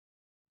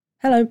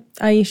Hello,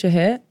 Aisha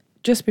here.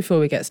 Just before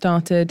we get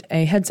started,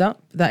 a heads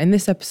up that in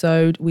this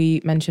episode we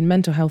mention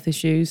mental health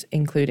issues,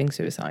 including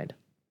suicide.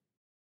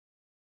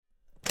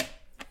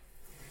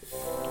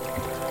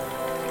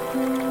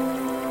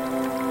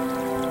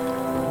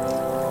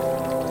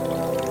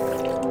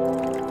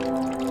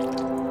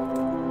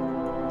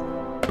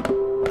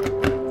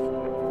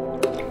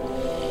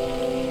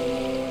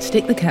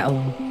 Stick the kettle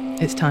on.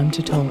 It's time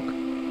to talk.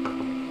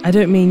 I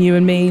don't mean you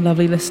and me,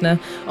 lovely listener.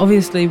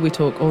 Obviously, we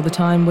talk all the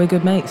time. We're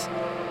good mates.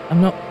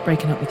 I'm not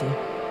breaking up with you.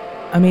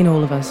 I mean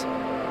all of us.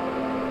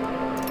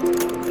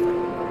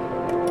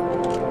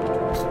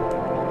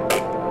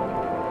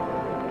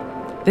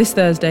 This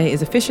Thursday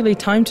is officially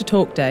Time to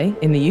Talk Day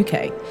in the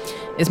UK.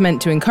 It's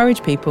meant to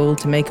encourage people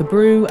to make a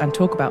brew and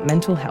talk about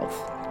mental health.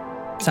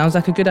 Sounds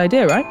like a good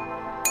idea, right?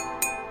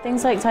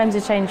 Things like Time to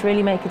Change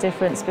really make a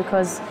difference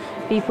because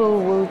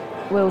people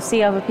will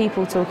see other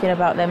people talking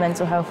about their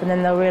mental health and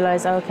then they'll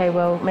realise, oh, okay,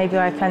 well, maybe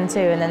I can too,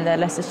 and then they're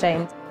less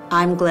ashamed.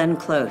 I'm Glenn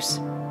Close,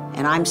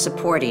 and I'm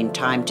supporting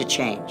Time to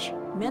Change.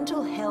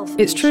 Mental health.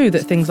 It's true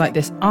that things like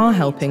this are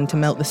helping to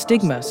melt the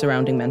stigma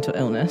surrounding mental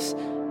illness,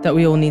 that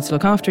we all need to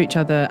look after each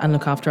other and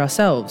look after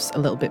ourselves a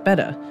little bit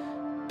better.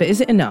 But is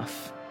it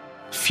enough?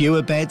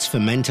 Fewer beds for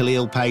mentally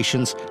ill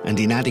patients and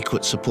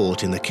inadequate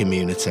support in the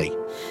community.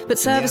 But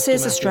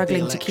services are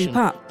struggling to keep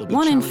up.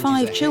 1 in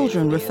 5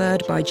 children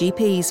referred by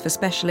GPs for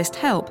specialist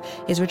help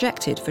is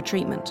rejected for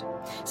treatment.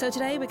 So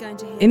today we're going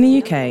to hear... In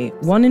the UK,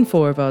 1 in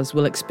 4 of us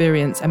will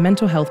experience a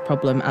mental health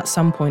problem at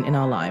some point in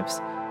our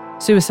lives.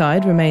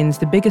 Suicide remains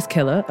the biggest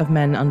killer of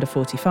men under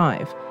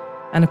 45.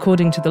 And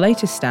according to the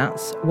latest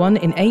stats, 1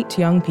 in 8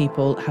 young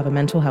people have a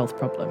mental health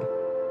problem.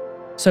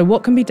 So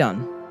what can be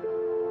done?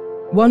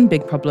 One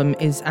big problem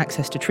is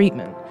access to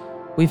treatment.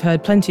 We've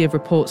heard plenty of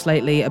reports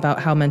lately about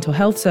how mental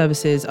health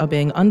services are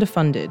being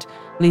underfunded,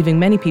 leaving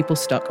many people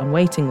stuck on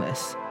waiting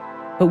lists.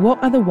 But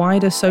what are the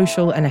wider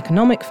social and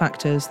economic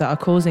factors that are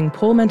causing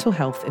poor mental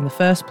health in the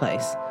first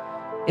place?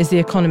 Is the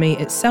economy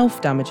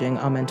itself damaging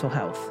our mental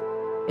health?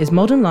 Is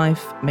modern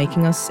life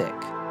making us sick?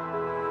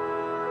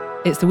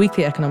 It's the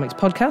Weekly Economics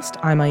Podcast.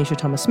 I'm Aisha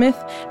Thomas-Smith,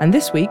 and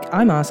this week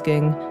I'm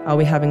asking, are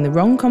we having the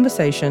wrong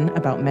conversation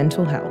about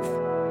mental health?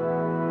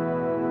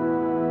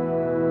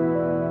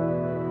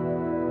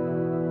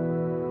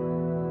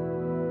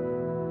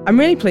 I'm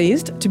really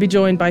pleased to be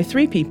joined by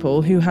 3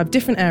 people who have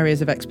different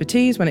areas of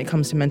expertise when it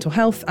comes to mental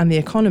health and the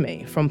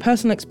economy, from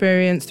personal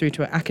experience through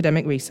to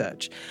academic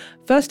research.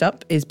 First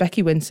up is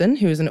Becky Winson,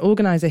 who is an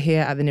organiser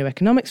here at the New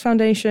Economics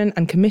Foundation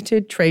and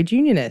committed trade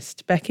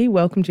unionist. Becky,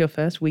 welcome to your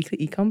first Weekly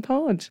Econ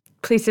Pod.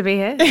 Pleased to be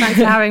here. Thanks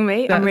for having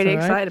me. I'm really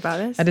excited about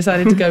this. I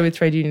decided to go with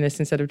trade unionist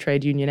instead of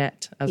trade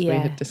unionette, as we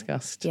had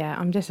discussed. Yeah,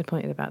 I'm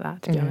disappointed about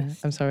that, to be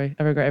honest. I'm sorry.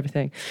 I regret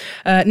everything.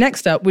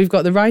 Next up, we've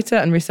got the writer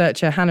and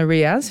researcher Hannah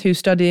Riaz, who's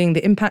studying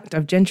the impact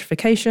of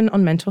gentrification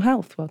on mental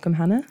health. Welcome,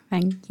 Hannah.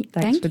 Thank you.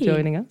 Thanks for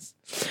joining us.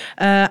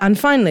 And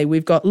finally,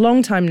 we've got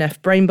long-time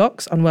NEF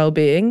Brainbox on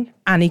wellbeing,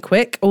 Annie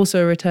Quick,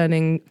 also a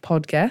returning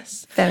pod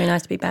guest. Very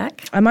nice to be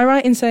back. Am I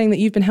right in saying that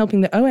you've been helping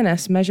the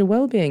ONS measure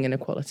wellbeing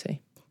inequality?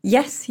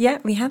 Yes, yeah,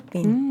 we have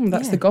been.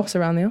 That's the goss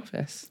around the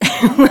office.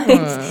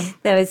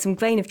 There is some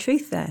grain of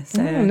truth there.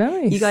 So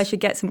nice. You guys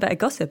should get some better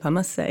gossip, I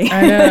must say.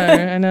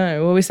 I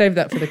know. Well, we saved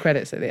that for the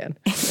credits at the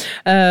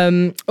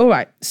end. All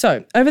right.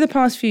 So over the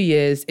past few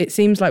years, it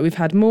seems like we've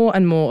had more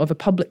and more of a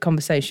public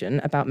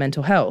conversation about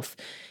mental health.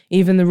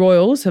 Even the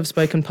royals have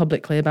spoken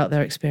publicly about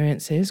their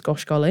experiences,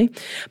 gosh golly.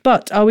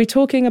 But are we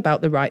talking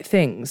about the right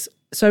things?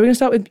 So we're going to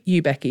start with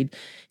you, Becky.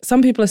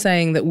 Some people are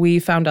saying that we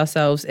found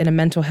ourselves in a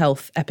mental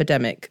health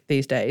epidemic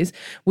these days.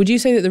 Would you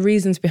say that the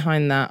reasons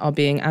behind that are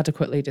being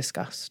adequately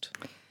discussed?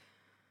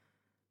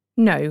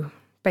 No,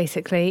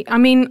 basically. I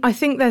mean, I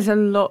think there's a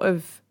lot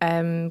of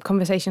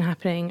conversation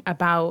happening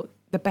about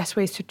the best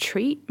ways to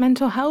treat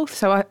mental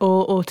health,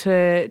 or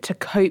to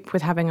cope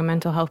with having a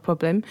mental health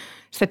problem.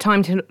 So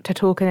Time to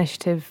Talk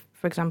initiative,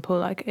 for example,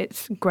 like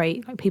it's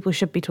great. Like people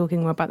should be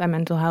talking more about their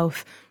mental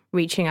health.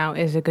 Reaching out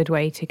is a good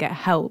way to get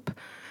help.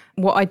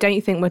 What I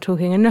don't think we're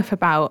talking enough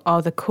about are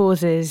the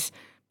causes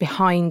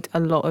behind a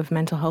lot of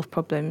mental health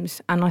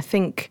problems. And I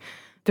think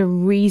the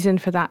reason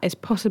for that is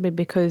possibly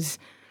because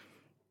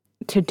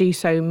to do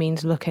so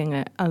means looking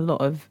at a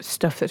lot of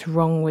stuff that's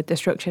wrong with the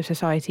structure of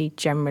society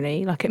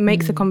generally. Like it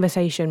makes the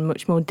conversation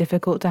much more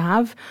difficult to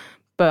have.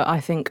 But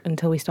I think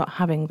until we start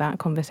having that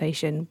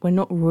conversation, we're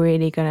not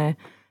really going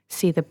to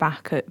see the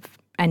back of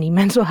any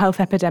mental health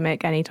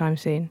epidemic anytime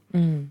soon.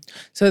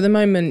 So at the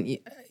moment,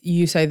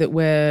 you say that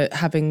we're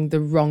having the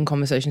wrong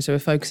conversation, so we're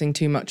focusing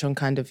too much on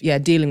kind of,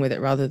 dealing with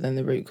it rather than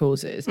the root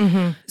causes.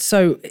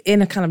 So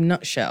in a kind of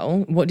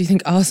nutshell, what do you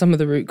think are some of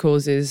the root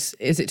causes?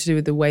 Is it to do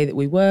with the way that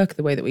we work,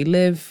 the way that we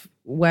live?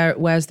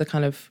 Where's the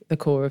kind of the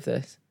core of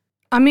this?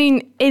 I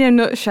mean, in a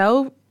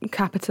nutshell,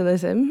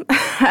 capitalism.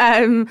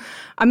 I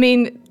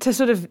mean, to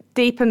sort of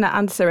deepen that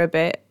answer a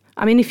bit,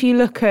 I mean, if you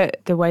look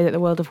at the way that the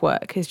world of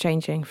work is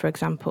changing, for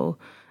example,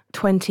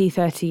 20,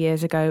 30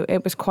 years ago,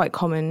 it was quite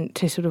common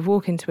to sort of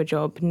walk into a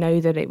job, know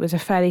that it was a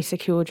fairly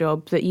secure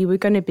job, that you were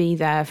going to be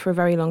there for a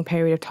very long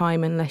period of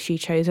time unless you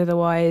chose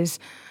otherwise.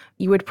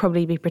 You would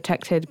probably be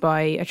protected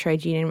by a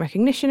trade union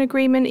recognition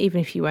agreement,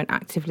 even if you weren't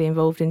actively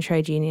involved in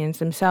trade unions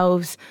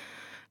themselves.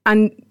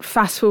 And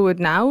fast forward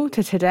now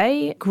to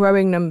today,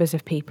 growing numbers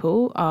of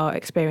people are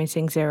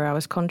experiencing 0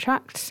 hours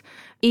contracts.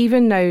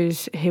 Even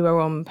those who are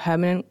on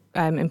permanent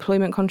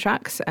employment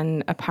contracts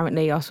and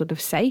apparently are sort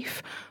of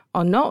safe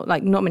are not.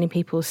 Like, not many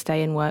people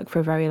stay in work for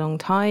a very long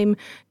time.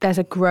 There's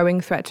a growing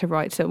threat to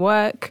rights at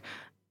work.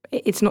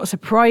 It's not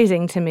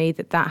surprising to me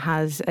that that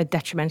has a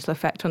detrimental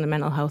effect on the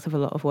mental health of a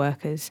lot of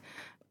workers.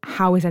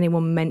 How is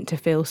anyone meant to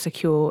feel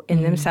secure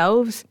in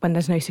themselves when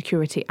there's no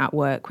security at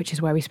work, which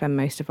is where we spend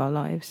most of our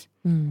lives?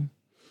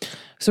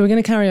 So we're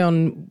going to carry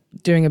on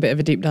doing a bit of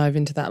a deep dive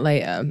into that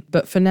later.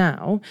 But for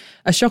now,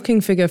 a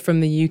shocking figure from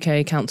the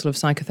UK Council of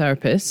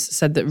Psychotherapists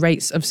said that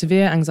rates of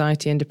severe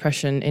anxiety and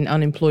depression in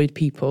unemployed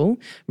people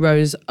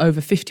rose over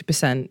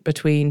 50%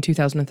 between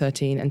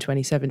 2013 and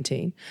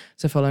 2017.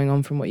 So following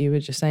on from what you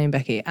were just saying,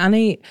 Becky.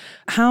 Annie,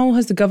 how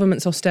has the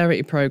government's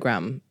austerity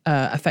programme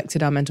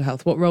affected our mental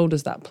health? What role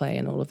does that play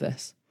in all of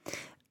this?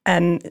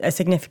 A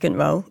significant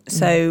role.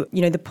 So,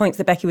 the points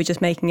that Becky was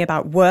just making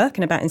about work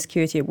and about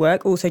insecurity at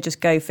work also just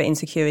go for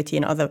insecurity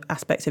in other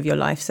aspects of your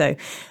life. So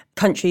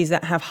countries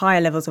that have higher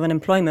levels of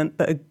unemployment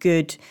but a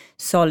good,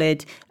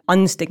 solid,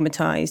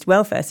 unstigmatized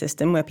welfare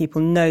system where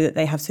people know that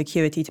they have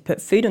security to put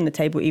food on the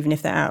table even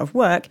if they're out of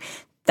work,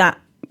 that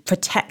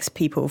protects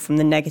people from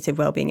the negative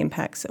well-being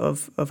impacts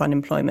of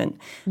unemployment.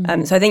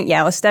 So I think,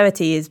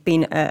 austerity has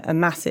been a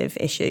massive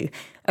issue.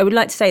 I would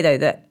like to say, though,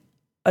 that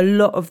a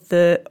lot of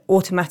the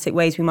automatic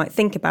ways we might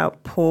think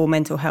about poor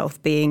mental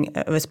health being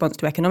a response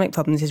to economic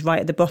problems is right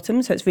at the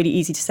bottom. So it's really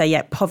easy to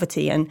say,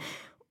 poverty and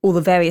all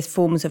the various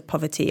forms of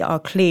poverty are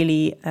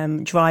clearly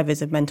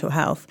drivers of mental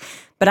health.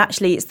 But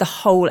actually, it's the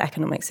whole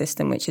economic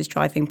system which is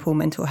driving poor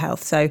mental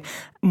health. So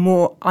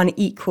more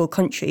unequal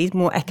countries,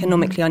 more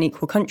economically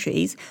unequal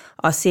countries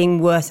are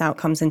seeing worse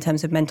outcomes in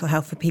terms of mental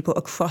health for people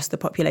across the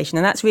population.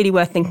 And that's really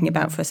worth thinking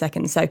about for a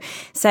second. So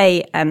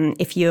say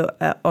if you're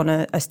on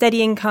a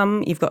steady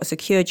income, you've got a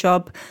secure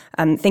job,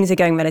 things are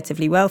going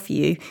relatively well for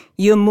you,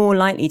 you're more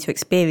likely to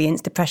experience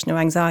depression or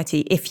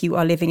anxiety if you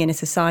are living in a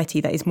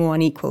society that is more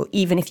unequal,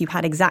 even if you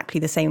had exactly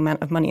the same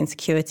amount of money and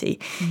security.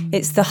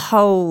 It's our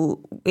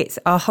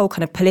whole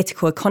kind of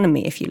political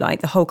economy, if you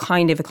like, the whole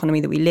kind of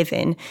economy that we live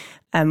in,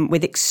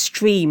 with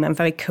extreme and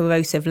very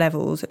corrosive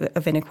levels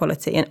of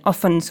inequality. And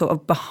often sort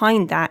of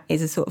behind that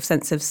is a sort of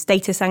sense of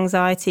status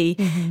anxiety,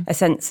 a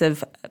sense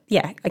of,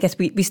 I guess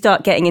we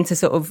start getting into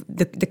sort of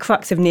the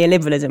crux of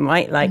neoliberalism,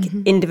 right? Like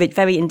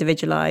very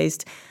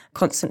individualized,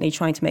 constantly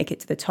trying to make it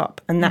to the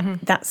top. And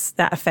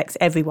that affects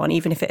everyone,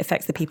 even if it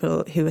affects the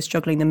people who are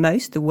struggling the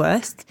most, the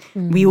worst.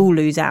 We all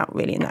lose out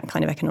really in that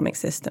kind of economic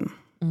system.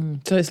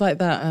 So it's like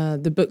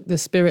that, the book, The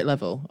Spirit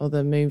Level, or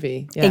the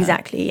movie. Yeah.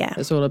 Exactly, yeah.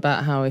 It's all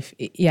about how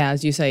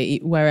as you say,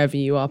 wherever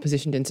you are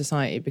positioned in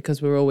society,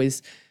 because we're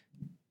always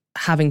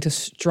having to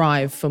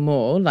strive for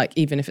more, like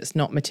even if it's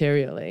not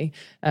materially,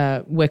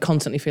 we're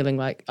constantly feeling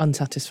like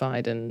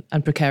unsatisfied and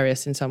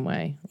precarious in some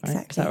way. Right?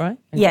 Exactly. Is that right?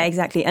 Okay. Yeah,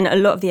 exactly. And a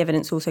lot of the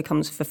evidence also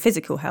comes for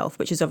physical health,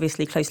 which is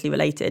obviously closely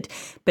related,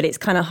 but it's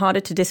kind of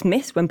harder to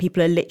dismiss when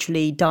people are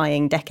literally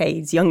dying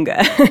decades younger.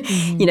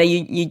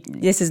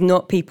 This is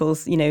not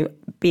people's,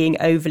 being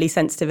overly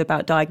sensitive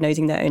about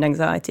diagnosing their own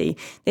anxiety.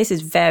 This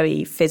is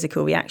very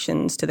physical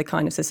reactions to the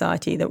kind of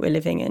society that we're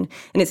living in.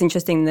 And it's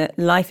interesting that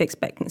life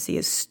expectancy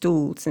has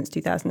stalled since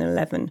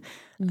 2011.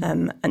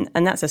 And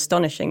that's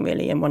astonishing,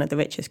 really, in one of the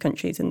richest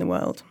countries in the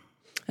world.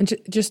 And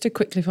just to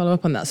quickly follow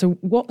up on that, so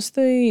what's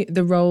the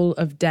role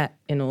of debt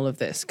in all of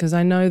this? Because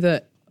I know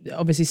that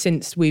obviously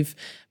since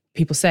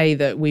people say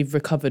that we've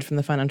recovered from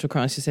the financial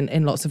crisis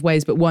in lots of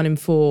ways, but 1 in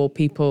 4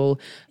 people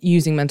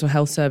using mental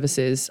health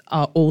services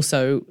are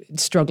also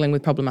struggling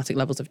with problematic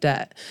levels of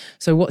debt.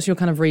 So what's your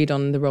kind of read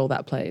on the role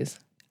that plays?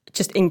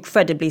 Just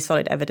incredibly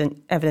solid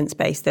evidence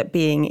base that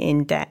being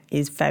in debt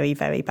is very,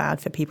 very bad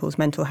for people's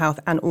mental health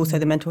and also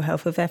the mental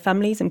health of their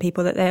families and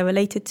people that they're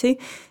related to.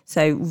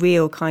 So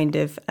real kind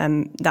of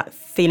that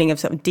feeling of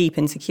sort of deep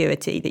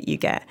insecurity that you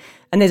get.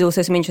 And there's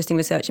also some interesting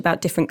research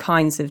about different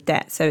kinds of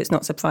debt. So it's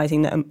not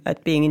surprising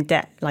that being in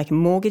debt, like a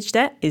mortgage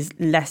debt, is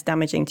less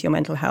damaging to your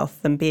mental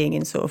health than being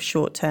in sort of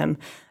short-term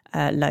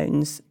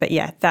loans. But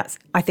that's,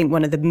 I think,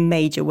 one of the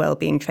major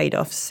well-being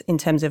trade-offs in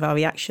terms of our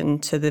reaction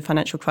to the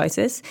financial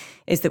crisis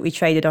is that we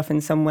traded off in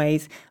some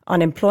ways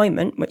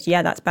unemployment, which,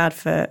 that's bad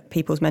for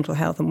people's mental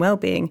health and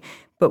well-being,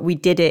 but we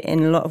did it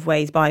in a lot of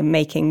ways by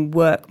making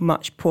work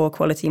much poorer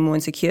quality, more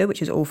insecure,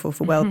 which is awful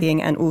for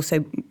well-being, and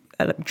also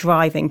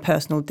driving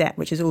personal debt,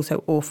 which is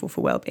also awful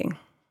for well-being.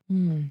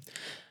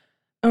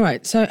 All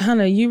right. So,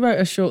 Hannah, you wrote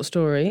a short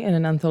story in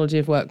an anthology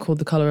of work called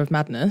The Colour of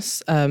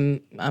Madness.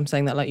 I'm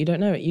saying that like you don't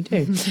know it. You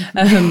do.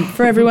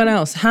 For everyone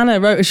else, Hannah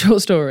wrote a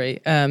short story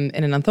in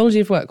an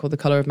anthology of work called The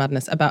Colour of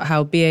Madness about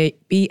how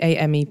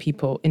BAME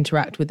people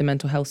interact with the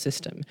mental health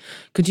system.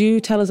 Could you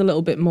tell us a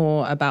little bit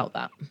more about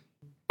that?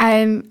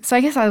 So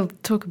I guess I'll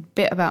talk a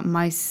bit about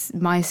my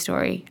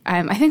story.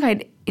 I think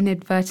I'd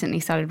inadvertently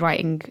started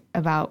writing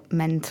about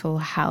mental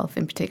health,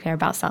 in particular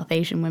about South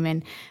Asian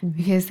women,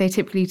 because they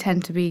typically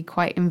tend to be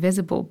quite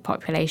invisible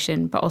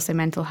population, but also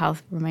mental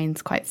health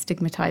remains quite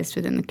stigmatized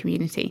within the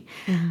community.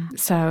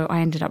 So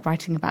I ended up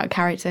writing about a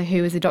character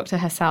who was a doctor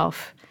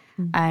herself,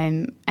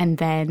 and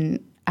then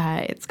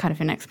it's kind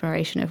of an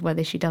exploration of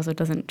whether she does or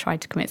doesn't try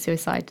to commit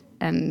suicide,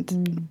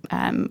 and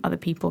other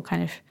people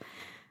kind of,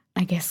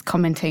 I guess,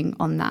 commenting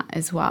on that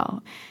as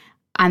well.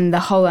 And the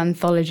whole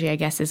anthology, I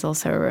guess, is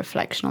also a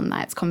reflection on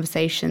that. It's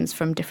conversations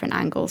from different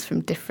angles,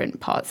 from different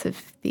parts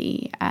of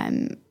the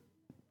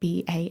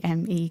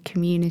BAME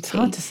community. It's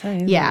hard to say,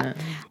 isn't it?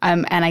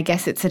 And I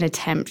guess it's an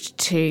attempt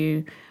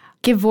to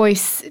give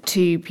voice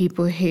to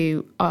people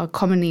who are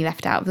commonly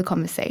left out of the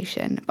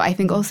conversation. But I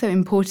think also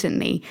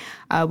importantly,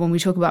 when we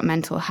talk about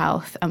mental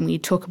health and we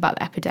talk about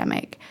the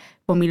epidemic,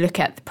 when we look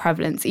at the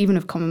prevalence, even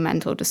of common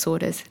mental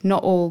disorders,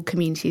 not all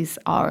communities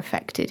are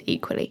affected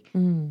equally.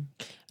 And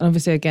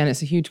obviously, again,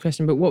 it's a huge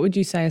question, but what would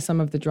you say are some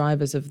of the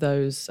drivers of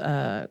those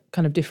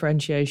kind of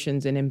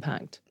differentiations in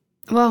impact?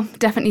 Well,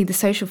 definitely the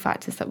social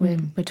factors that we're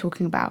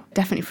talking about.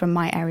 Definitely from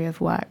my area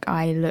of work,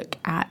 I look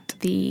at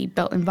the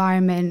built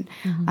environment.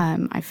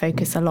 I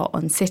focus a lot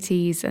on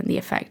cities and the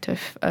effect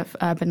of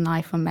urban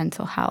life on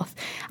mental health.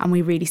 And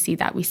we really see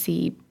that. We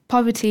see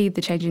poverty,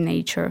 the changing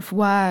nature of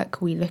work.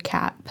 We look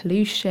at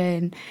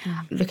pollution,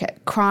 look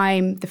at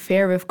crime, the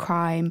fear of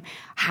crime,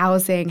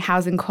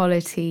 housing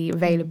quality,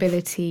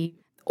 availability.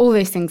 All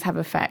those things have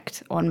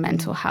effect on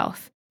mental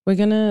health. We're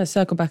going to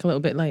circle back a little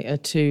bit later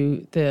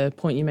to the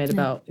point you made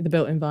about the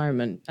built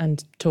environment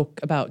and talk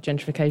about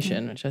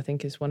gentrification, which I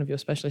think is one of your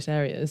specialist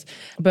areas.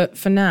 But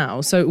for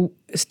now, so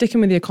sticking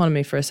with the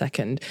economy for a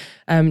second,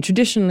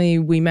 traditionally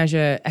we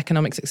measure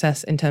economic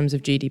success in terms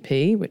of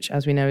GDP, which,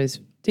 as we know, is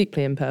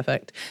deeply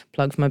imperfect.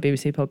 Plug for my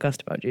BBC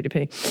podcast about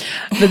GDP.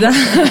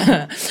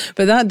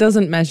 But that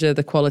doesn't measure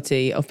the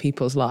quality of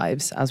people's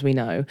lives, as we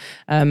know.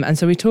 And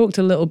so we talked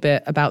a little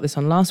bit about this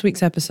on last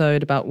week's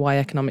episode about why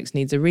economics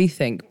needs a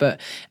rethink. But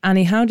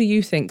Annie, how do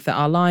you think that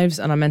our lives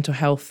and our mental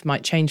health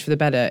might change for the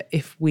better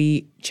if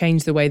we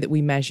change the way that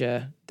we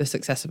measure the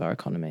success of our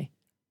economy?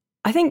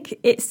 I think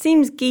it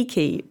seems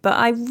geeky, but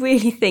I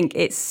really think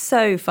it's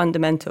so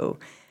fundamental.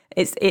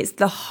 It's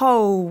the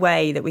whole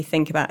way that we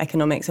think about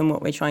economics and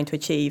what we're trying to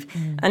achieve.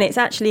 And it's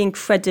actually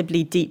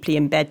incredibly deeply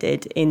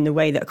embedded in the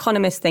way that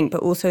economists think,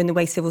 but also in the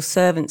way civil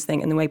servants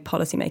think and the way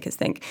policymakers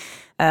think.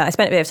 I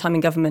spent a bit of time in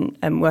government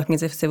working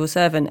as a civil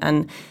servant,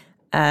 and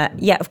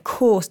of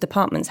course,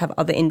 departments have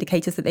other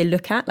indicators that they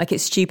look at. Like,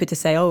 it's stupid to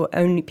say,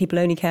 people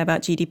only care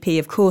about GDP.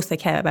 Of course, they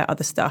care about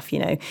other stuff. You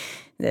know,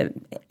 the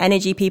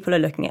energy people are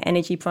looking at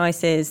energy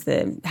prices.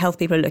 The health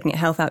people are looking at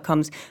health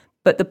outcomes.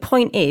 But the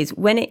point is,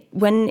 when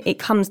it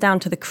comes down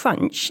to the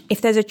crunch,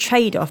 if there's a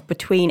trade-off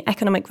between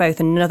economic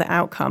growth and another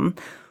outcome,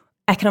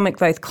 economic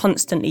growth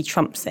constantly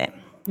trumps it.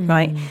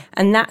 Right.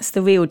 And that's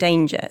the real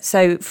danger.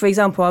 So, for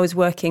example, I was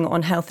working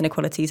on health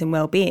inequalities and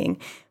well-being,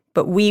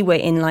 but we were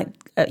in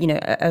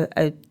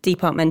a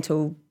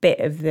departmental bit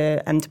of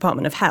the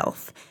Department of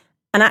Health.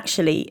 And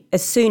actually,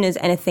 as soon as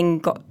anything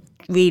got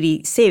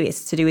really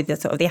serious to do with the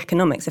sort of the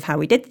economics of how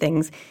we did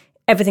things,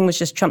 everything was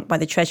just trumped by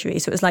the Treasury.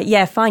 So it was like,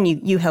 yeah, fine,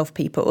 you health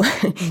people,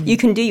 you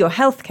can do your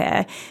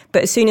healthcare.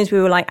 But as soon as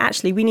we were like,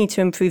 actually, we need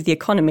to improve the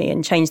economy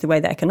and change the way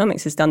that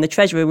economics is done, the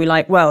Treasury were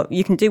like, well,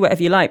 you can do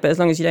whatever you like, but as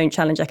long as you don't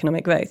challenge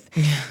economic growth.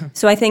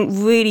 So I think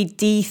really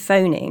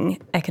dephoning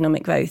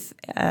economic growth,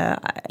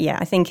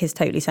 I think is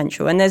totally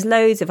central. And there's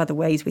loads of other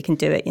ways we can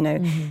do it,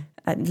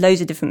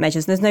 loads of different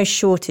measures. There's no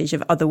shortage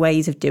of other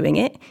ways of doing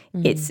it.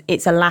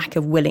 It's a lack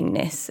of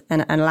willingness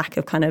and a lack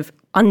of kind of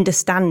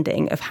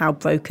understanding of how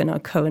broken our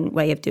current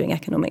way of doing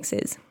economics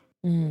is.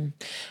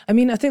 I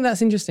mean, I think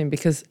that's interesting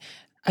because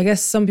I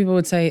guess some people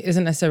would say it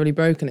isn't necessarily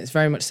broken. It's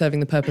very much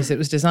serving the purpose it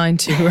was designed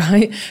to,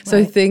 right?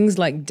 So things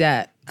like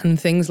debt and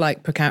things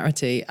like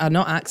precarity are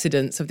not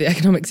accidents of the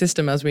economic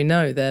system as we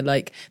know.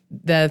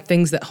 They're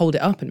things that hold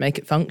it up and make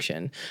it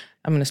function.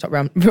 I'm going to stop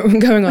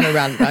going on a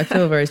rant, but I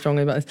feel very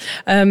strongly about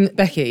this.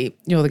 Becky,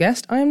 you're the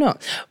guest. I am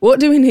not.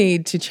 What do we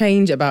need to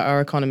change about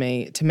our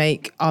economy to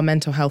make our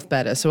mental health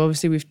better? So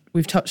obviously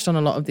we've touched on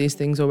a lot of these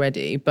things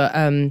already, but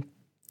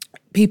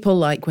people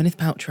like Gwyneth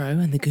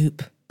Paltrow and the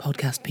Goop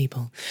podcast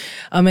people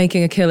are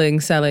making a killing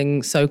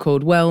selling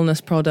so-called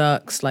wellness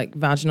products like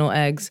vaginal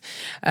eggs.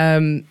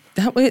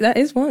 That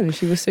is one.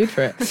 She was sued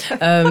for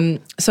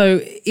it. So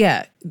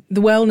yeah,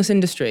 the wellness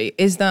industry,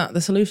 is that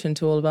the solution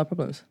to all of our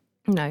problems?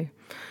 No.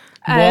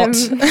 What?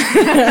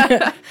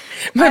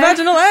 My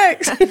vaginal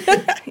eggs!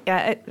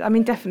 I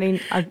mean, definitely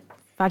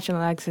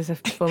vaginal eggs is a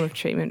form of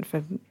treatment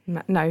for...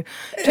 No,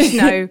 just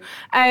no.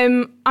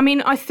 I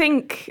mean, I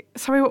think...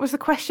 Sorry, what was the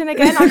question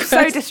again? I'm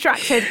so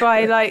distracted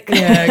by,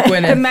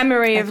 the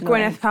memory of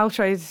Gwyneth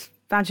Paltrow's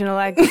vaginal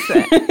eggs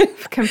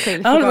that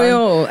completely Aren't we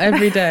all,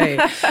 every day?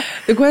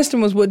 The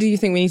question was, what do you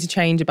think we need to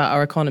change about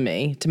our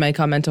economy to make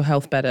our mental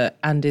health better?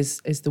 And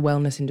is the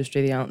wellness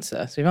industry the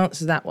answer? So you've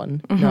answered that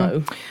one,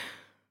 no.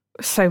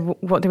 So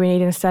what do we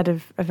need instead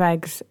of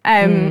eggs?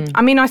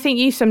 I mean, I think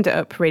you summed it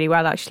up really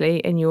well, actually,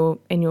 in your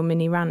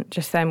mini rant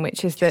just then,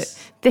 which is that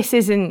this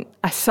isn't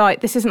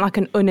this isn't like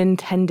an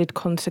unintended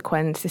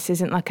consequence. This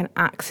isn't like an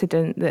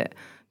accident that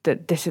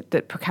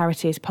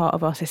precarity is part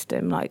of our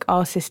system. Like,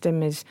 our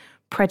system is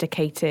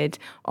predicated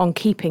on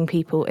keeping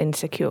people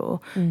insecure.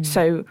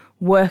 So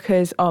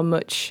workers are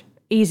much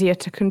easier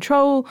to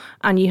control,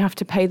 and you have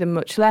to pay them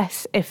much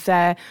less if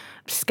they're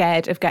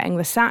scared of getting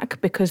the sack,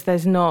 because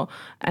there's not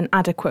an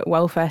adequate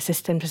welfare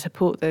system to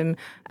support them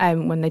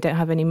when they don't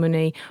have any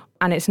money,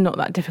 and it's not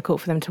that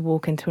difficult for them to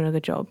walk into another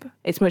job.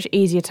 It's much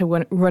easier to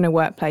run a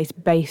workplace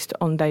based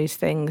on those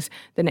things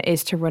than it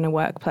is to run a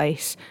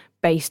workplace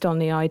based on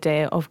the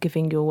idea of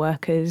giving your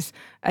workers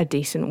a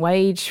decent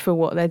wage for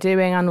what they're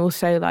doing, and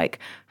also like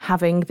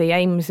having the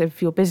aims of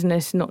your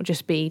business not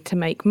just be to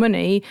make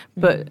money,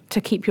 but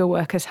to keep your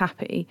workers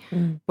happy.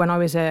 When I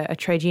was a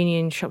trade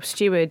union shop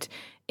steward,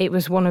 it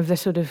was one of the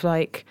sort of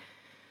like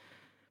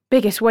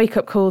biggest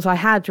wake-up calls I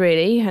had,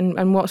 really,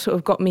 and what sort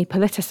of got me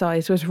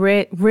politicised was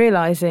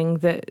realising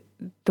that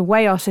the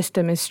way our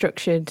system is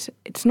structured,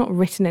 it's not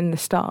written in the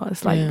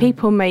stars. Like,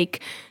 people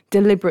make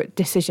deliberate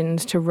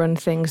decisions to run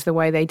things the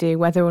way they do,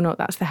 whether or not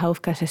that's the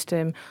healthcare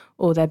system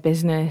or their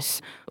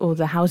business or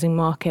the housing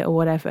market or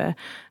whatever.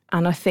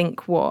 And I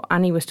think what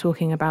Annie was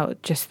talking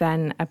about just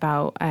then,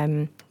 about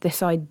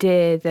this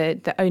idea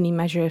that the only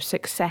measure of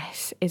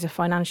success is a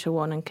financial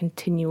one and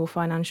continual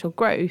financial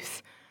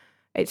growth,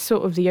 it's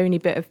sort of the only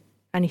bit of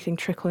anything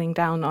trickling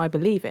down that I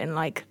believe in.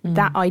 Like,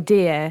 that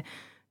idea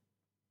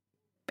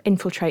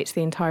infiltrates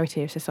the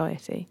entirety of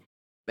society.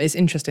 It's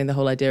interesting, the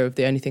whole idea of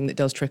the only thing that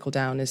does trickle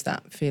down is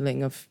that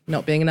feeling of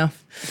not being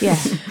enough. Yeah.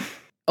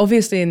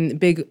 Obviously, in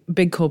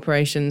big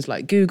corporations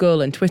like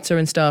Google and Twitter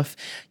and stuff,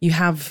 you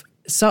have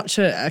such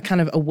a kind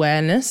of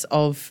awareness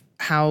of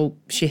how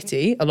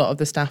shitty a lot of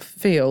the staff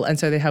feel. And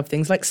so they have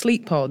things like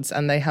sleep pods,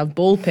 and they have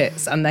ball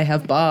pits, and they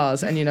have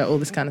bars, and, you know, all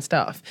this kind of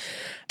stuff.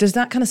 Does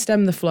that kind of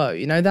stem the flow?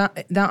 You know,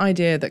 that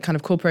idea that kind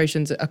of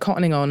corporations are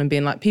cottoning on and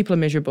being like, people are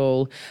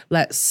miserable,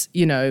 let's,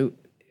 you know,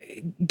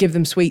 give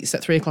them sweets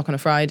at 3:00 on a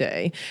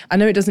Friday. I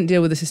know it doesn't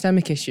deal with a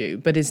systemic issue,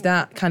 but is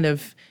that kind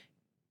of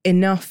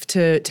enough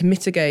to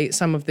mitigate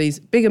some of these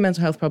bigger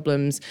mental health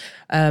problems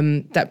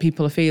that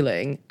people are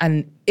feeling?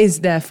 And is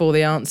therefore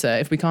the answer,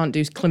 if we can't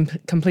do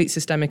complete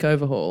systemic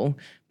overhaul,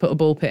 put a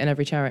ball pit in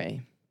every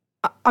charity?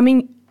 I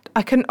mean,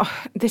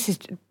 this is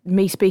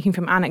me speaking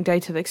from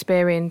anecdotal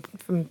experience,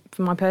 from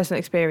my personal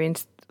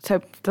experience.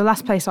 So the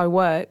last place I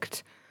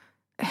worked,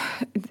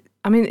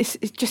 I mean, it's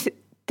just,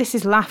 this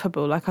is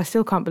laughable. Like, I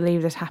still can't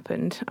believe this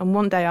happened. And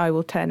one day I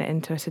will turn it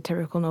into a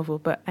satirical novel.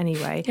 But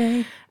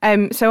anyway,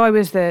 so I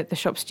was the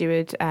shop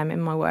steward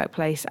in my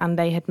workplace, and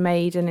they had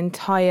made an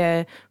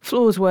entire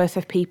floor's worth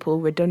of people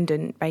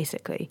redundant,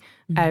 basically.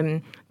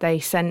 They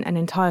sent an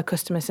entire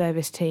customer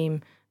service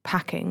team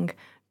packing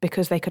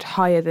because they could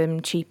hire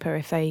them cheaper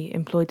if they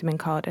employed them in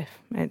Cardiff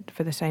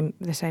for the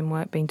same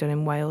work being done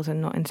in Wales and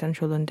not in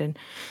central London.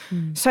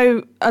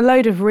 So a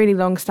load of really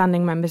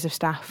long-standing members of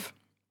staff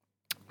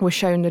were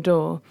shown the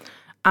door,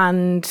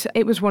 and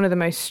it was one of the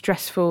most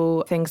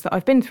stressful things that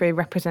I've been through,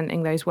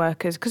 representing those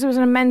workers, because there was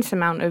an immense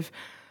amount of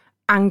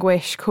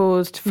anguish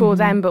caused for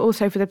them, but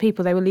also for the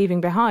people they were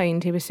leaving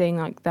behind, who were seeing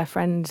like their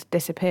friends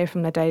disappear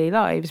from their daily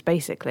lives,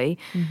 basically.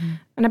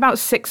 And about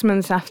 6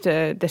 months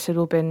after this had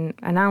all been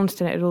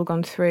announced and it had all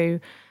gone through,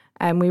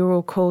 we were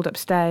all called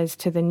upstairs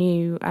to the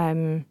new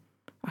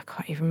I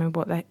can't even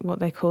remember what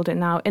they called it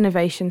now,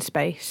 innovation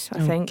space, I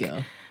think,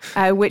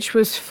 which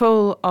was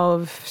full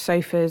of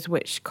sofas,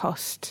 which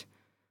cost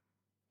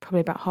probably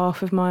about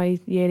half of my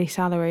yearly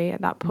salary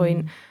at that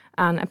point,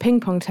 and a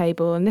ping pong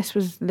table. And this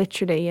was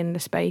literally in the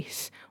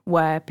space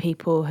where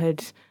people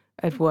had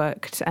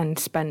worked and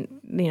spent,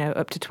 you know,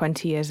 up to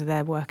 20 years of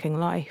their working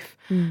life.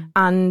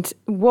 And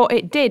what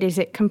it did is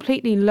it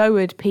completely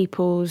lowered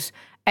people's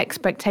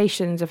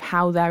expectations of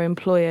how their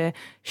employer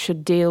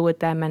should deal with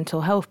their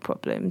mental health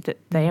problem that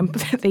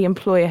the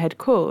employer had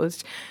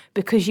caused,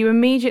 because you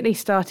immediately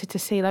started to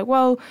see, like,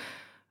 well,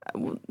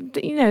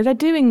 you know, they're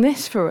doing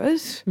this for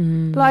us.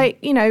 Like,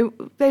 you know,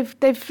 they've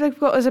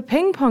got us a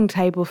ping pong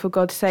table, for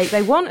God's sake.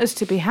 They want us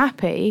to be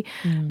happy.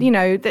 You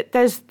know, that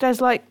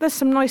there's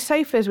some nice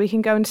sofas we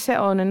can go and sit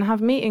on and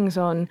have meetings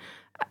on.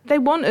 They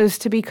want us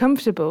to be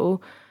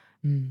comfortable.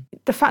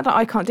 The fact that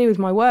I can't deal with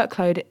my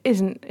workload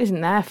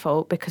isn't their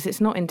fault, because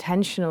it's not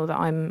intentional that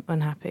I'm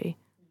unhappy.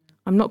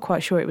 I'm not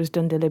quite sure it was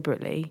done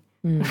deliberately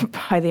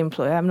by the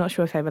employer. I'm not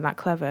sure if they were that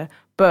clever,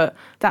 but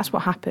that's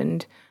what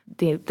happened.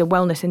 The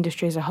wellness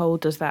industry as a whole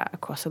does that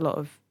across a lot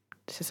of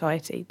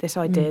society. This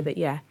idea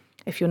that,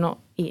 if you're not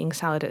eating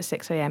salad at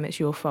 6 a.m, it's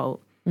your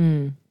fault.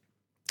 That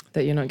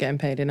you're not getting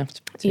paid enough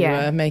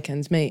to make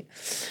ends meet.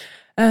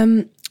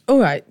 All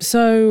right,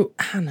 so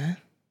Hannah,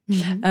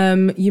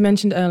 you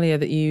mentioned earlier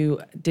that you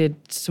did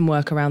some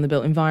work around the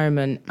built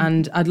environment,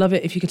 and I'd love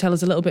it if you could tell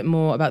us a little bit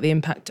more about the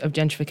impact of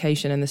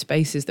gentrification and the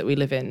spaces that we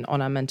live in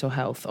on our mental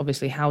health.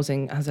 Obviously,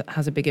 housing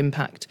has a big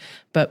impact,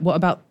 but what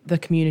about the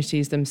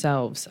communities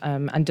themselves,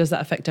 and does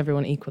that affect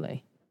everyone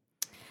equally?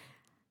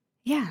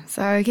 Yeah,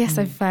 so I guess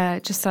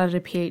I've just started a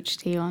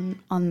PhD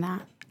on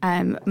that.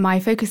 My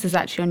focus is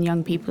actually on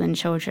young people and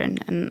children,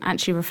 and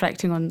actually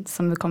reflecting on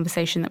some of the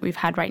conversation that we've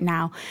had right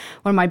now.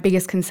 One of my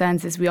biggest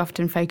concerns is we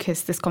often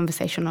focus this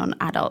conversation on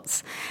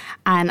adults.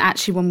 And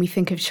actually when we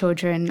think of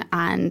children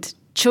and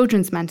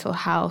children's mental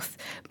health,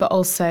 but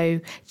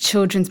also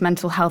children's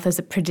mental health as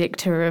a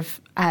predictor of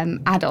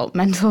adult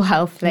mental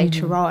health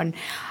later on,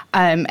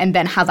 and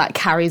then how that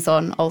carries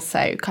on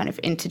also kind of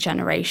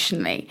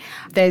intergenerationally.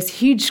 There's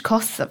huge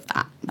costs of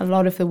that. A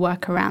lot of the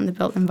work around the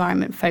built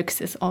environment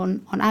focuses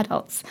on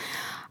adults.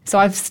 So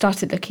I've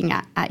started looking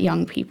at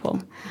young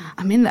people.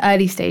 I'm in the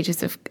early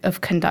stages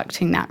of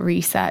conducting that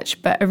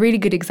research, but a really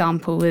good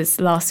example was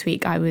last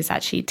week I was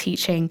actually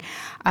teaching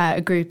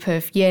a group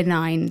of Year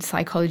 9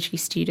 psychology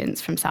students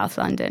from South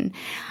London.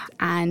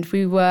 And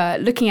we were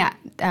looking at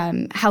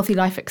healthy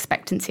life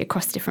expectancy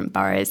across different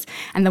boroughs.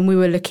 And then we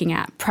were looking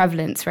at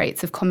prevalence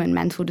rates of common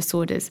mental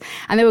disorders.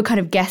 And they were kind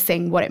of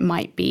guessing what it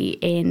might be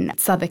in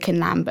Southwark and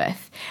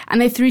Lambeth.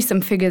 And they threw some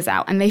figures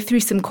out, and they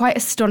threw some quite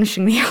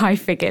astonishingly high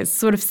figures,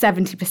 sort of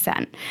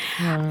 70%.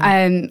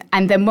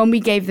 And then when we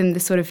gave them the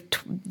sort of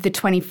the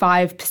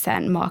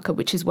 25% marker,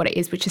 which is what it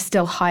is, which is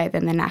still higher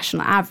than the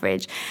national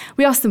average,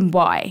 we asked them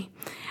why.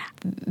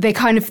 They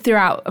kind of threw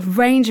out a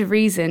range of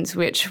reasons,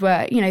 which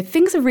were,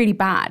 things are really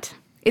bad.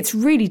 It's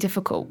really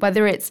difficult,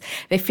 whether it's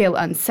they feel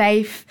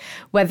unsafe,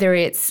 whether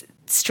it's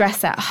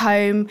stress at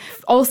home,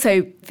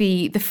 also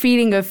the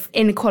feeling of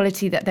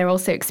inequality that they're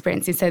also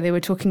experiencing. So they were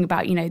talking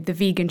about, the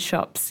vegan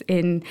shops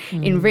in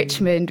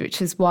Richmond,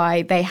 which is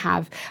why they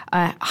have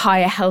a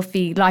higher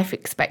healthy life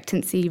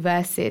expectancy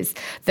versus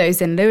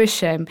those in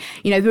Lewisham.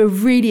 They were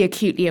really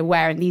acutely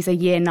aware, and these are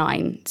Year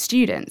 9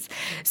 students.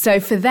 So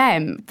for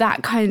them,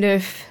 that kind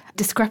of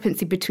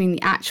discrepancy between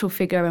the actual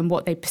figure and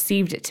what they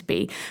perceived it to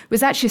be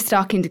was actually a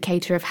stark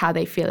indicator of how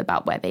they feel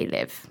about where they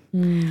live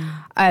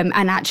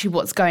and actually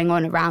what's going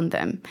on around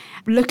them.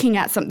 Looking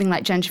at something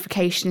like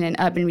gentrification and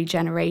urban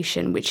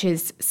regeneration, which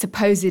is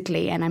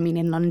supposedly, and I mean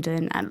in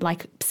London and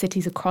like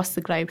cities across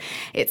the globe,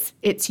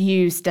 it's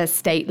used as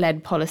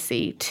state-led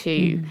policy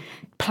to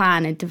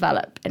plan and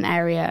develop an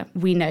area.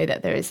 We know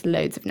that there is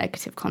loads of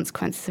negative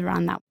consequences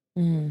around that.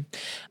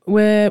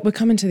 We're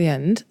coming to the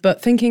end,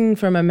 but thinking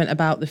for a moment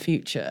about the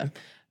future,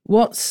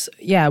 what's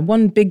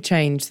one big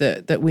change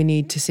that we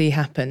need to see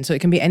happen? So it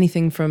can be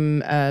anything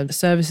from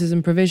services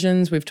and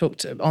provisions. We've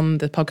talked on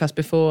the podcast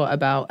before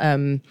about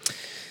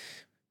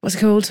what's it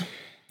called?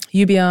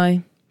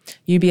 UBI,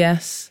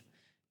 UBS.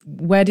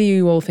 Where do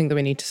you all think that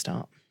we need to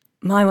start?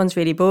 My one's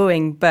really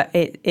boring, but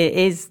it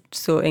is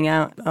sorting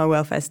out our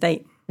welfare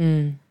state.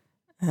 And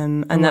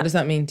what does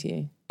that mean to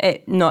you?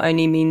 It not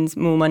only means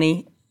more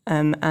money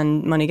and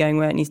money going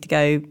where it needs to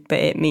go, but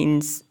it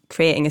means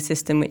creating a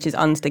system which is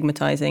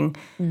unstigmatising,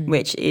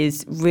 which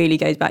really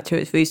goes back to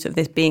its roots of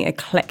this being a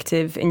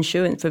collective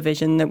insurance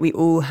provision that we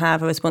all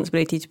have a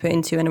responsibility to put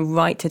into and a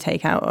right to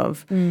take out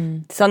of.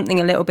 Something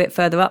a little bit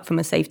further up from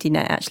a safety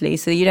net, actually,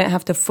 so you don't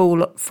have to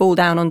fall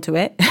down onto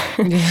it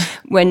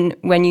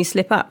when you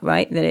slip up,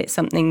 right? That it's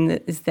something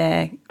that is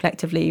there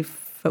collectively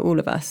for all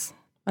of us.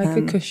 Like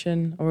a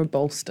cushion or a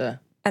bolster.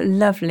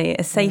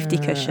 A safety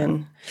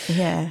cushion.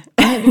 Yeah.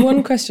 I have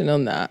one question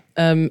on that,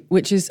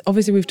 which is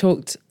obviously we've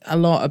talked a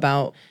lot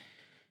about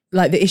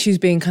like the issues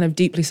being kind of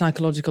deeply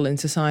psychological in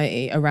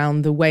society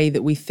around the way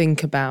that we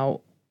think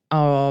about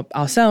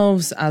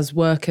ourselves as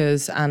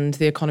workers and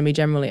the economy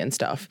generally and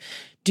stuff.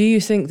 Do you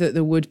think that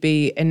there would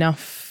be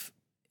enough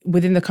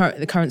within the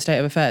current state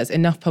of affairs,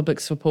 enough public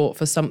support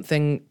for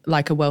something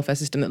like a welfare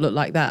system that looked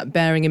like that,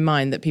 bearing in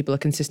mind that people are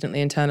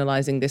consistently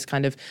internalising this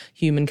kind of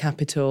human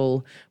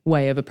capital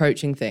way of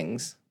approaching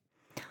things?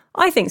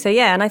 I think so,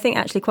 yeah. And I think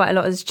actually quite a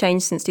lot has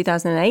changed since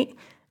 2008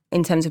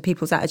 in terms of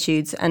people's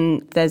attitudes.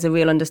 And there's a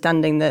real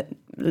understanding that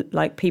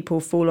like people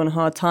fall on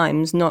hard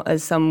times, not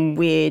as some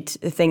weird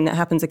thing that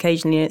happens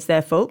occasionally and it's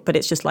their fault, but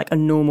it's just like a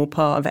normal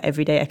part of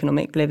everyday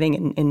economic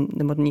living in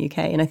the modern UK.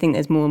 And I think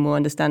there's more and more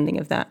understanding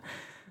of that.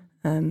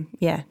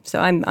 So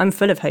I'm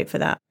full of hope for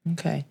that.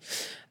 Okay.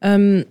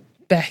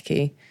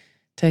 Becky,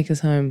 take us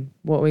home.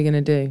 What are we going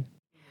to do?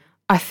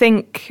 I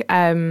think,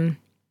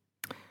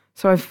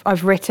 so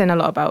I've written a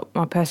lot about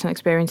my personal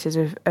experiences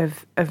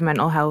of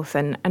mental health,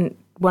 and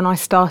when I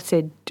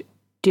started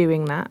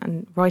doing that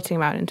and writing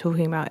about it and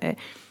talking about it,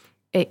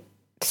 it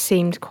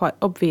seemed quite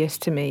obvious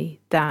to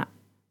me that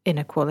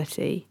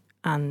inequality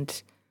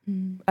and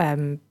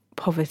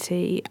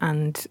poverty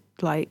and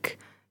like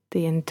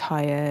the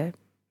entire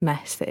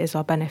mess that is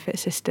our benefit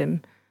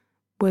system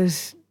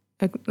was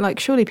like,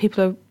 surely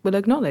people will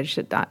acknowledge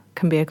that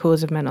can be a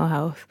cause of mental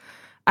health.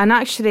 And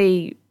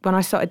actually, when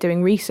I started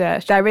doing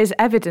research, there is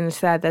evidence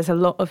there. There's a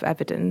lot of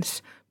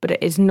evidence, but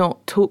it is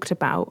not talked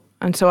about.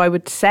 And so I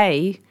would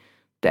say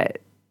that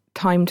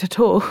time to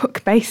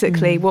talk,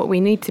 basically, what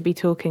we need to be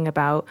talking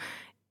about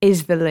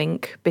is the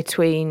link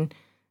between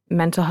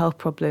mental health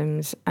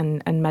problems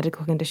and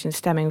medical conditions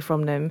stemming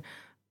from them,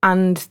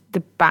 and the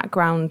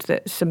background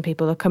that some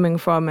people are coming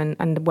from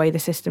and the way the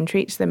system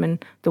treats them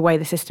and the way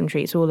the system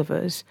treats all of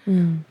us.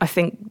 I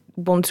think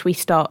once we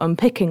start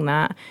unpicking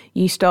that,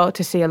 you start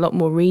to see a lot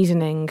more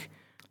reasoning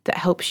that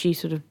helps you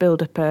sort of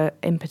build up a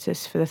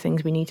impetus for the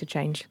things we need to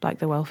change, like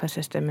the welfare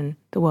system and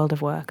the world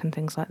of work and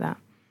things like that.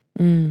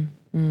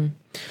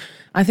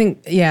 I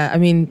think, I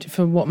mean,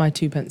 for what my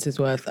 2 pence is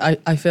worth,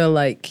 I feel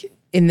like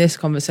in this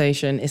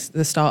conversation, it's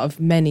the start of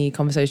many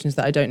conversations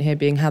that I don't hear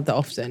being had that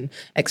often,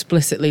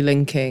 explicitly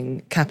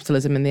linking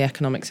capitalism and the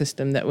economic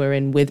system that we're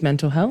in with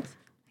mental health.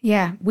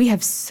 Yeah, we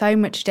have so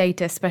much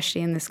data,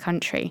 especially in this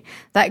country,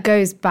 that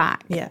goes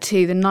back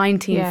to the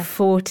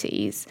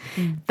 1940s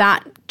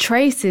that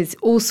traces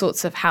all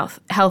sorts of health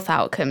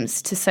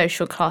outcomes to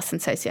social class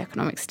and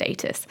socioeconomic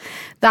status.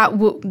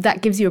 That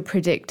gives you a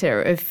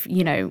predictor of,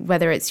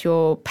 whether it's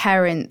your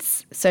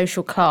parents'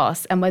 social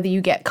class and whether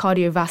you get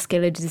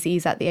cardiovascular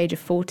disease at the age of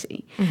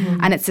 40.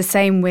 And it's the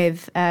same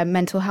with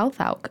mental health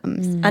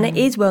outcomes. And it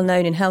is well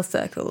known in health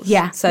circles.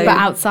 Yeah, but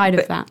outside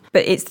of that.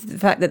 But it's the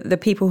fact that the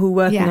people who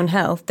are working on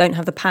health don't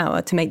have the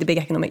power to make the big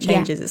economic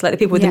changes. It's like the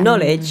people with the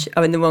knowledge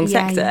are in the wrong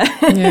sector.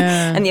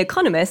 And the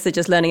economists are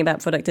just learning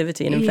about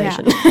productivity and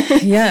inflation.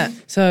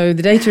 So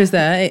the data is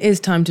there. It is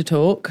time to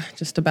talk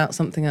just about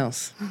something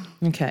else.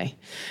 Okay.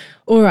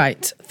 All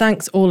right.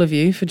 Thanks all of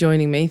you for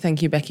joining me.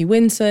 Thank you, Becky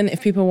Winson.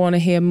 If people want to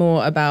hear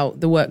more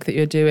about the work that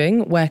you're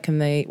doing, where can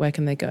they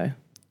go?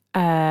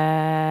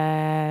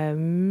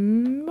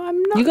 I'm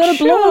not You got a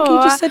sure. blog? You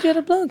just said you had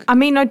a blog. I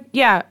mean, I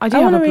do have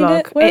a wanna read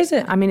blog. it. Where is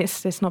it? I mean,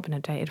 it's not been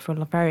updated for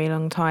a very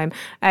long time.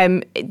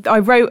 I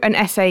wrote an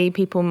essay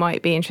people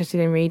might be interested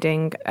in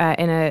reading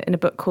in a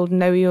book called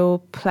Know Your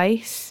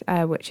Place,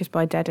 which is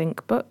by Dead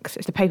Ink Books.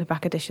 It's the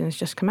paperback edition that's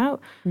just come out.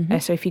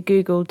 So if you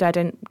Google Dead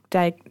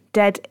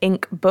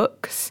Ink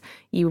Books,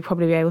 you will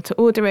probably be able to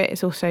order it.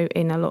 It's also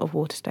in a lot of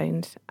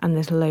Waterstones, and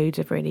there's loads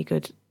of really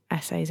good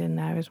essays in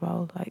there as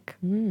well.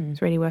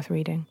 It's really worth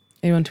reading.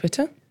 Are you on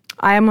Twitter?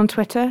 I am on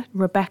Twitter,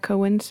 Rebecca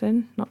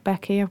Winson, not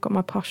Becky. I've got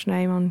my posh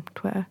name on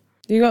Twitter.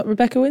 You got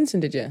Rebecca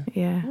Winson, did you?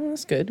 Yeah. Oh,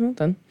 that's good. Well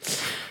done.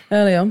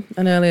 Early on,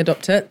 an early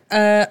adopter.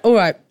 All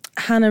right.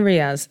 Hannah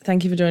Riaz,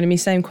 thank you for joining me.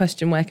 Same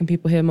question. Where can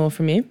people hear more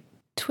from you?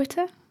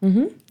 Twitter.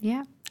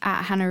 Yeah,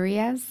 at Hannah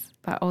Riaz.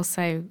 But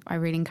also, I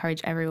really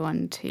encourage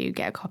everyone to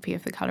get a copy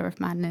of The Colour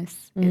of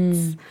Madness.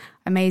 It's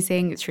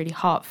amazing. It's really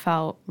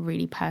heartfelt,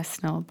 really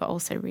personal, but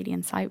also really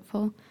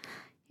insightful.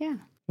 Yeah.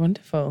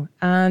 Wonderful.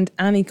 And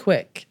Annie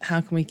Quick,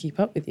 how can we keep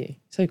up with you?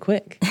 So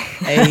quick.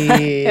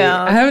 Hey.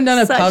 I haven't done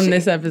a pun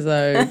this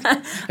episode.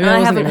 I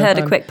haven't heard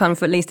a quick pun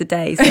for at least a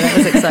day, so that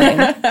was exciting.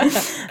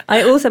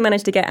 I also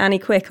managed to get Annie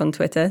Quick on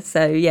Twitter.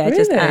 So Really?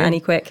 Just at Annie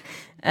Quick.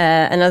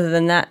 And other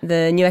than that,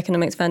 the New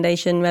Economics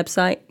Foundation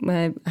website,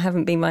 where I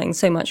haven't been writing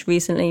so much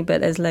recently,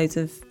 but there's loads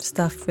of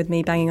stuff with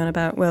me banging on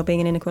about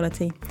wellbeing and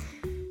inequality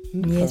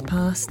in years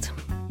past.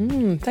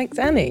 Thanks,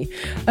 Annie.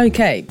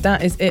 Okay,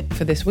 that is it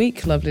for this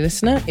week, lovely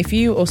listener. If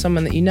you or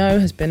someone that you know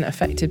has been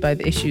affected by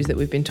the issues that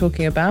we've been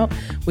talking about,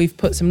 we've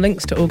put some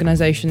links to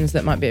organisations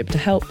that might be able to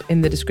help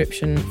in the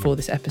description for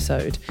this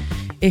episode.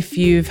 If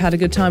you've had a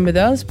good time with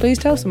us, please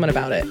tell someone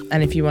about it.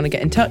 And if you want to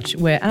get in touch,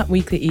 we're at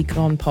Weekly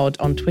Econ Pod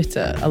on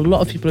Twitter. A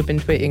lot of people have been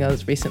tweeting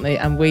us recently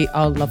and we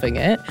are loving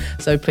it,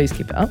 so please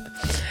keep it up.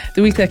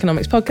 The Weekly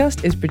Economics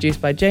Podcast is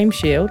produced by James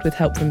Shield with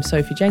help from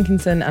Sophie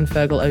Jenkinson and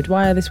Fergal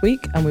O'Dwyer this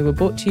week, and we were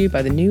brought to you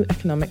by the New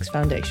Economics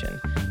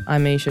Foundation.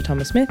 I'm Aisha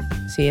Thomas-Smith.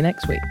 See you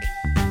next week.